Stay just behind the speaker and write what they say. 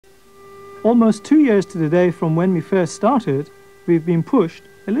Almost 2 years to the day from when we first started, we've been pushed,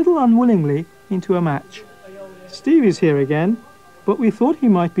 a little unwillingly, into a match. Steve is here again, but we thought he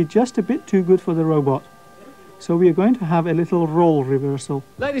might be just a bit too good for the robot. So we are going to have a little role reversal.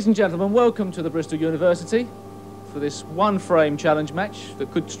 Ladies and gentlemen, welcome to the Bristol University for this one-frame challenge match that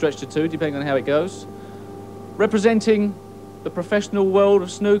could stretch to two, depending on how it goes. Representing the professional world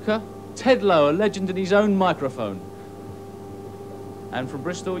of snooker, Ted Lowe, a legend in his own microphone. And from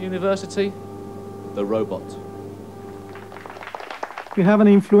Bristol University, the robot. We have an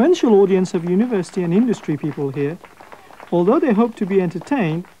influential audience of university and industry people here. Although they hope to be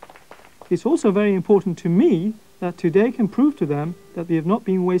entertained, it's also very important to me that today can prove to them that we have not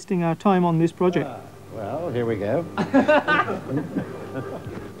been wasting our time on this project. Well, here we go.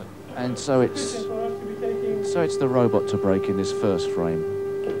 And so it's the robot to break in this first frame.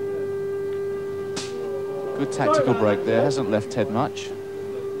 Good tactical break there, hasn't left Ted much.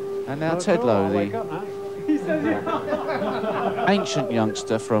 And now Ted Lowe, the ancient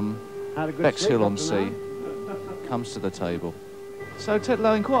youngster from Bexhill-on-Sea, comes to the table. So Ted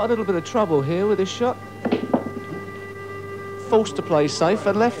Lowe in quite a little bit of trouble here with his shot. Forced to play safe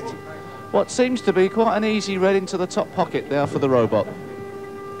and left what seems to be quite an easy red into the top pocket there for the robot.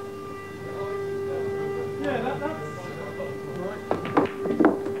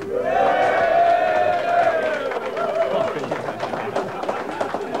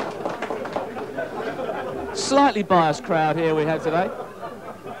 Slightly biased crowd here we have today.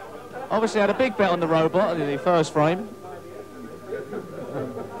 Obviously had a big bet on the robot in the first frame.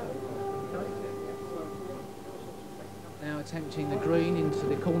 Now attempting the green into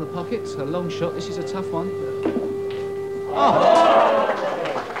the corner pocket. A long shot, this is a tough one. Oh!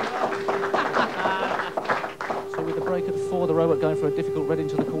 So with the break at 4, the robot going for a difficult red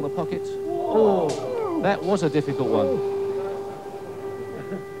into the corner pocket. Oh, that was a difficult one.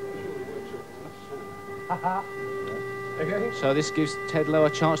 So this gives Ted Lowe a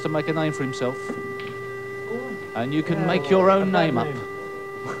chance to make a name for himself. And you can make your own name up.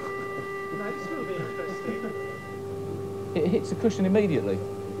 It hits the cushion immediately.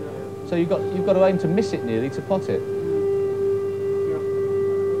 So you've got to aim to miss it nearly to pot it.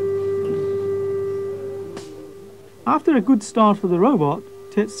 After a good start for the robot,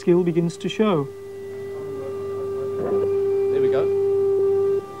 Ted's skill begins to show. There we go.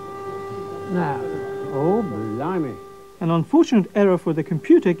 Now, oh, blimey. An unfortunate error for the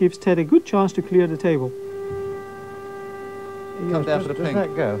computer gives Ted a good chance to clear the table. Come down for the pink. Does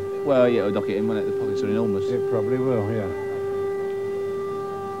that go? Well, yeah, it'll knock it in when the pockets are enormous. It probably will, yeah.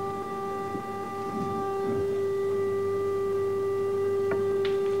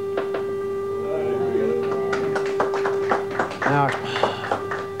 Now,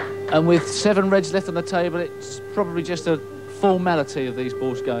 and with 7 reds left on the table, it's probably just a formality of these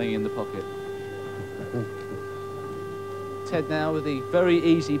balls going in the pocket. Ted now with the very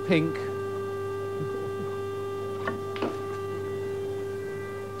easy pink.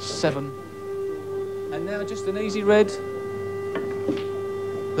 7. And now just an easy red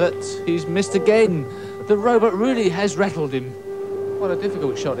that he's missed again. The robot really has rattled him. What a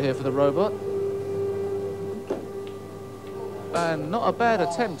difficult shot here for the robot. And not a bad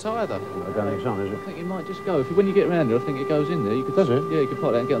attempt either. I don't think it's on, is it? I think it might just go. When you get around there, I think it goes in there. You could, does it? Yeah, you could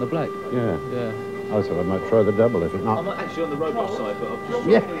pot it and get on the black. Yeah. Yeah. I thought I might try the double if it's not. I'm actually on the robot side, but I've just...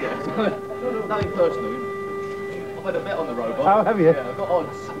 Yeah. Nothing personal. I've had a bet on the robot. Oh, have you? Yeah, I've got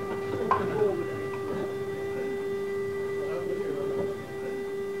odds.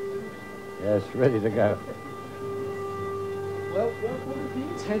 Yes, ready to go. Well,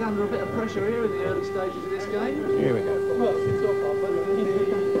 Ted under a bit of pressure here in the early stages of this game. Here we go.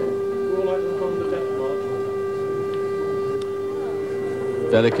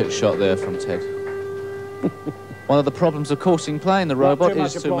 Delicate shot there from Ted. One of the problems, of course, in playing the robot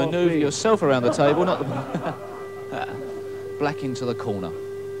is to manoeuvre yourself around the table, not the... Black into the corner.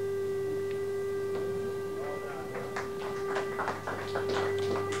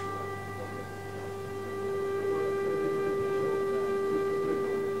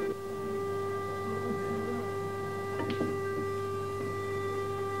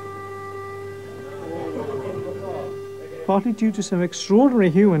 Partly due to some extraordinary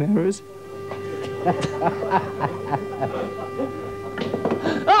human errors.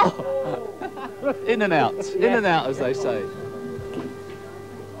 Oh! In and out, as they say.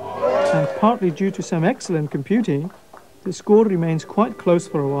 And partly due to some excellent computing, the score remains quite close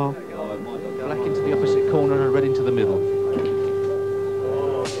for a while. Black into the opposite corner and red into the middle.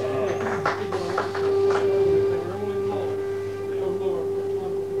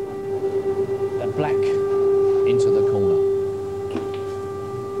 And black into the corner.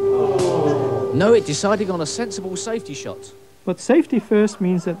 No, it deciding on a sensible safety shot. But safety first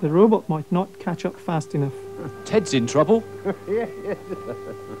means that the robot might not catch up fast enough. Ted's in trouble.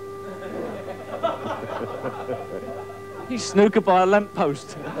 He's snookered by a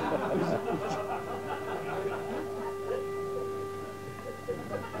lamppost.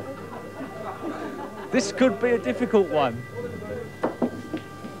 This could be a difficult one.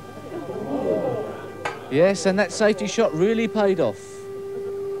 Yes, and that safety shot really paid off.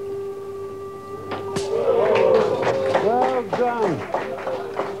 Well done.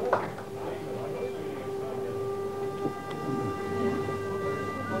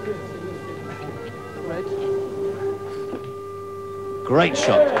 Great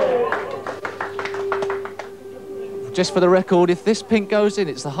shot. Just for the record, if this pink goes in,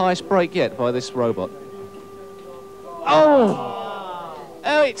 it's the highest break yet by this robot. Oh!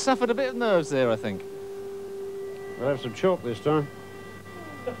 Oh, it suffered a bit of nerves there, I think. We'll have some chalk this time.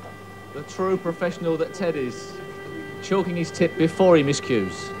 The true professional that Ted is, chalking his tip before he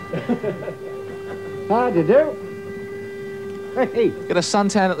miscues. How do you do? Hey! Get a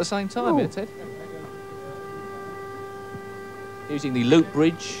suntan at the same time here, Ted. Using the loop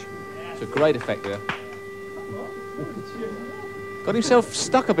bridge to great effect there. Got himself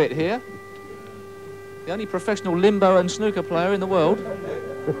stuck a bit here. The only professional limbo and snooker player in the world.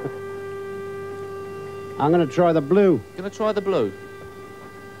 I'm going to try the blue. Going to try the blue.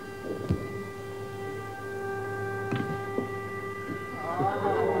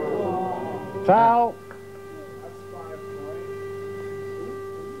 Foul.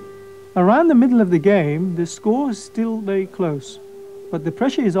 Around the middle of the game, the score is still very close, but the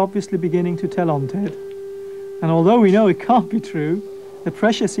pressure is obviously beginning to tell on Ted. And although we know it can't be true, the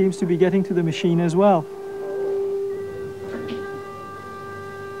pressure seems to be getting to the machine as well.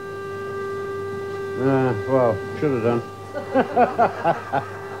 Well, should have done.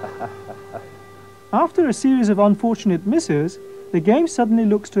 After a series of unfortunate misses, the game suddenly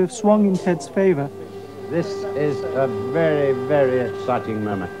looks to have swung in Ted's favour. This is a very, very exciting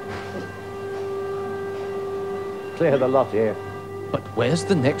moment. Clear the lot here. But where's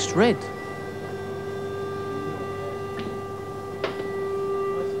the next red?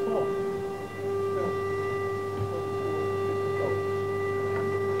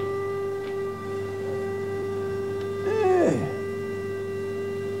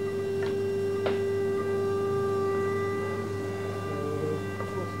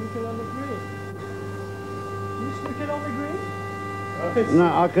 No,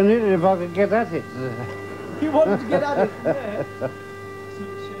 I can hit it if I could get at it. You wanted to get at it there.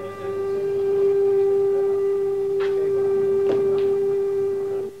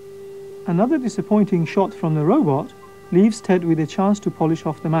 Another disappointing shot from the robot leaves Ted with a chance to polish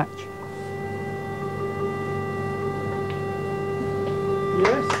off the match.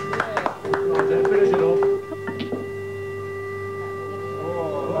 Yes. Finish it off.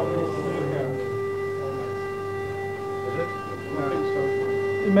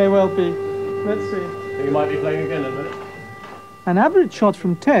 It may well be. Let's see. Think you might be playing again in a minute. An average shot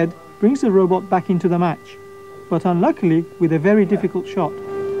from Ted brings the robot back into the match, but unluckily with a very difficult shot.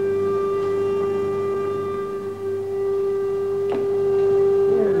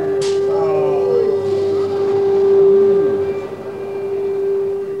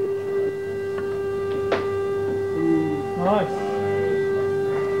 Nice.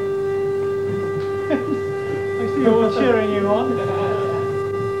 I see you all cheering you on.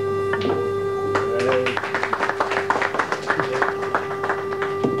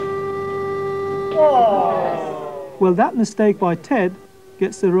 Well, that mistake by Ted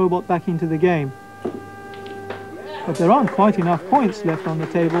gets the robot back into the game. But there aren't quite enough points left on the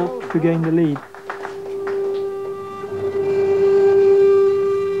table to gain the lead.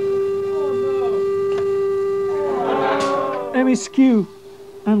 A miscue,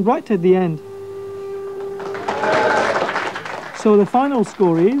 and right at the end. So the final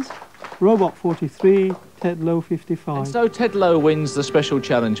score is Robot 43, Ted Lowe 55. And so Ted Lowe wins the special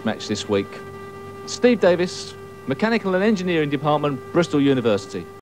challenge match this week. Steve Davis, Mechanical and Engineering Department, Bristol University.